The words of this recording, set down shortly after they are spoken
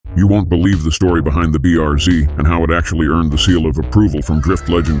You won't believe the story behind the BRZ and how it actually earned the seal of approval from drift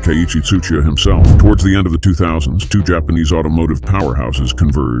legend Keiichi Tsuchiya himself. Towards the end of the 2000s, two Japanese automotive powerhouses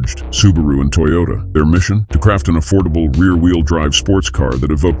converged, Subaru and Toyota. Their mission? To craft an affordable rear-wheel drive sports car that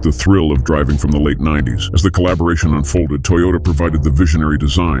evoked the thrill of driving from the late 90s. As the collaboration unfolded, Toyota provided the visionary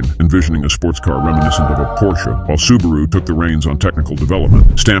design, envisioning a sports car reminiscent of a Porsche, while Subaru took the reins on technical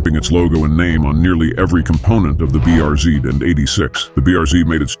development, stamping its logo and name on nearly every component of the BRZ and 86. The BRZ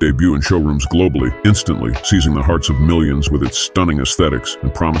made its debut in showrooms globally, instantly seizing the hearts of millions with its stunning aesthetics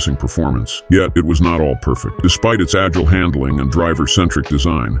and promising performance. Yet, it was not all perfect. Despite its agile handling and driver-centric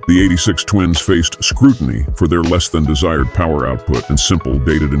design, the 86 twins faced scrutiny for their less-than-desired power output and simple,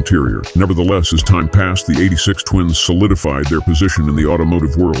 dated interior. Nevertheless, as time passed, the 86 twins solidified their position in the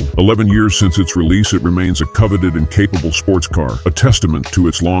automotive world. 11 years since its release, it remains a coveted and capable sports car, a testament to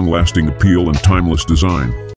its long-lasting appeal and timeless design.